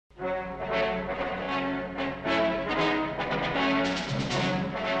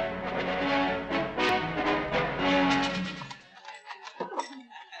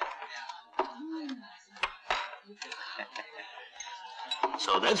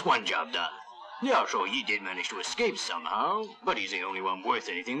that's one job done. Yeah, sure, he did manage to escape somehow, but he's the only one worth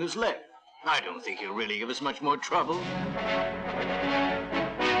anything that's left. I don't think he'll really give us much more trouble.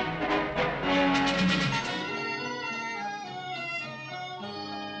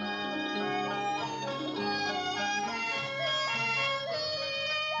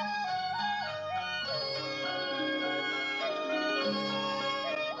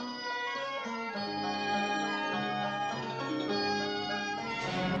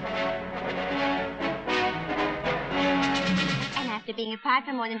 After being apart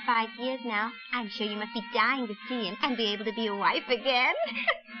for more than 5 years now, I'm sure you must be dying to see him and be able to be a wife again.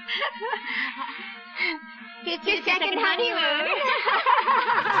 It's your second honeymoon.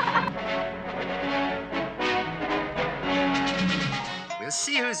 We'll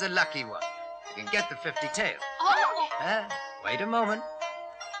see who's the lucky one. You can get the 50 tail. Oh! Wait a moment.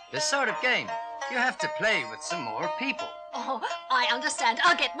 This sort of game, you have to play with some more people. Oh, I understand.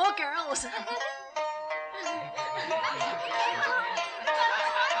 I'll get more girls.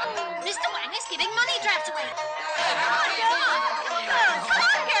 Mr. Wang is giving money drafts away. Come on, girls! Come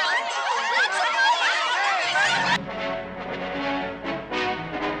on, girls!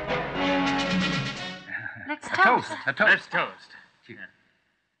 Let's toast. A toast. Let's toast.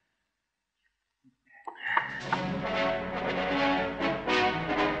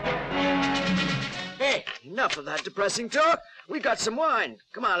 Hey, enough of that depressing talk. We've got some wine.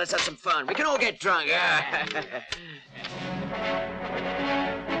 Come on, let's have some fun. We can all get drunk.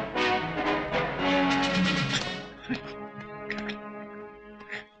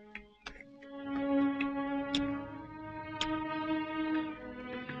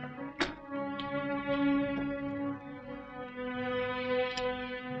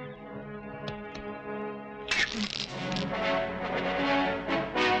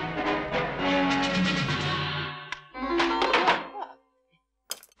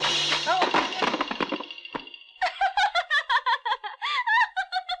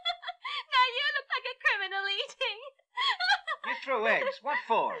 Throw eggs. What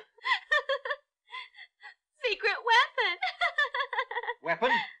for? Secret weapon.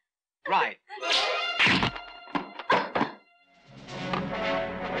 Weapon? Right.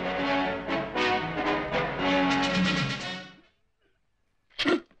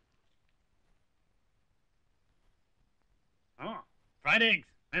 Oh, fried eggs.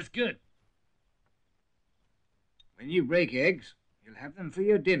 That's good. When you break eggs, you'll have them for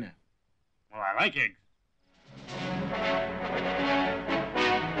your dinner. Well, I like eggs.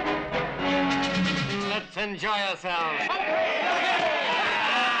 Let's enjoy ourselves.